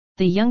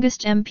The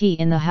youngest MP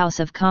in the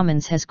House of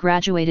Commons has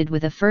graduated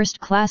with a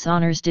first-class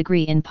honours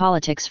degree in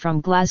politics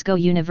from Glasgow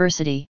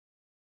University.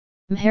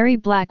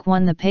 Mhairi Black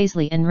won the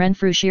Paisley and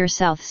Renfrewshire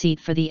South seat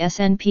for the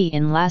SNP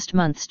in last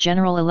month's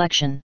general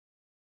election.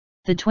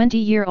 The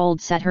 20-year-old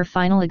sat her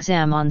final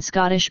exam on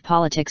Scottish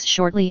politics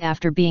shortly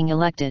after being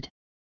elected.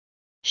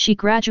 She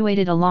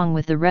graduated along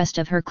with the rest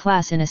of her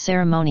class in a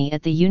ceremony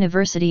at the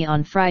university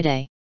on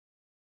Friday.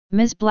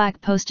 Ms.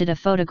 Black posted a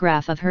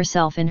photograph of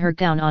herself in her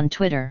gown on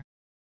Twitter.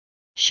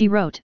 She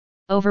wrote,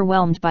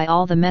 "Overwhelmed by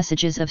all the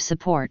messages of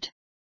support.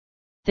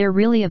 They're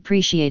really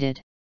appreciated.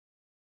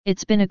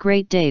 It's been a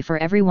great day for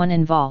everyone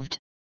involved."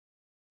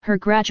 Her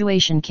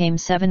graduation came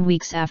 7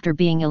 weeks after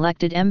being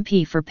elected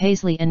MP for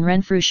Paisley and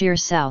Renfrewshire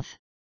South.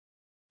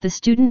 The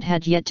student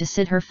had yet to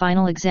sit her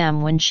final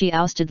exam when she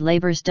ousted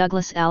Labour's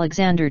Douglas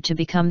Alexander to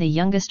become the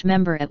youngest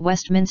member at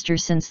Westminster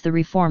since the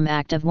Reform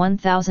Act of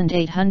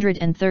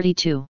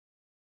 1832.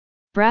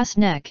 Brass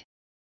neck.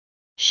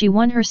 She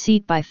won her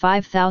seat by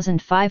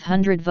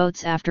 5,500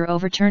 votes after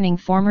overturning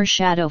former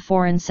Shadow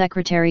Foreign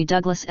Secretary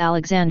Douglas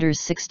Alexander's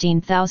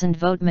 16,000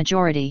 vote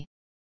majority.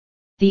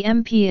 The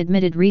MP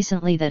admitted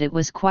recently that it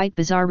was quite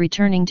bizarre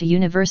returning to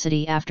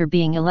university after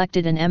being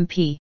elected an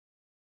MP.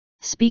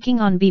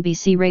 Speaking on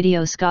BBC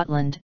Radio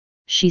Scotland,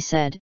 she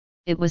said,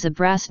 "It was a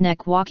brass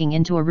neck walking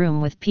into a room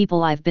with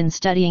people I've been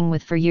studying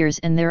with for years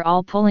and they're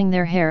all pulling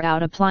their hair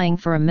out applying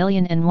for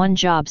 1,000,001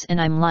 jobs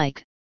and I'm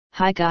like,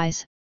 hi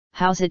guys,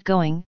 how's it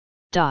going?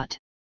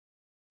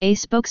 A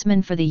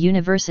spokesman for the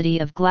University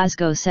of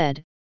Glasgow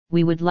said,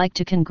 "We would like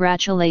to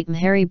congratulate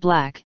Mhairi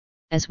Black,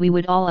 as we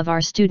would all of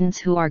our students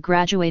who are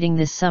graduating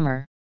this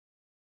summer.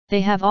 They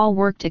have all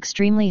worked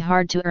extremely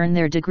hard to earn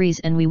their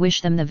degrees and we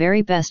wish them the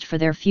very best for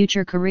their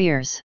future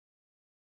careers."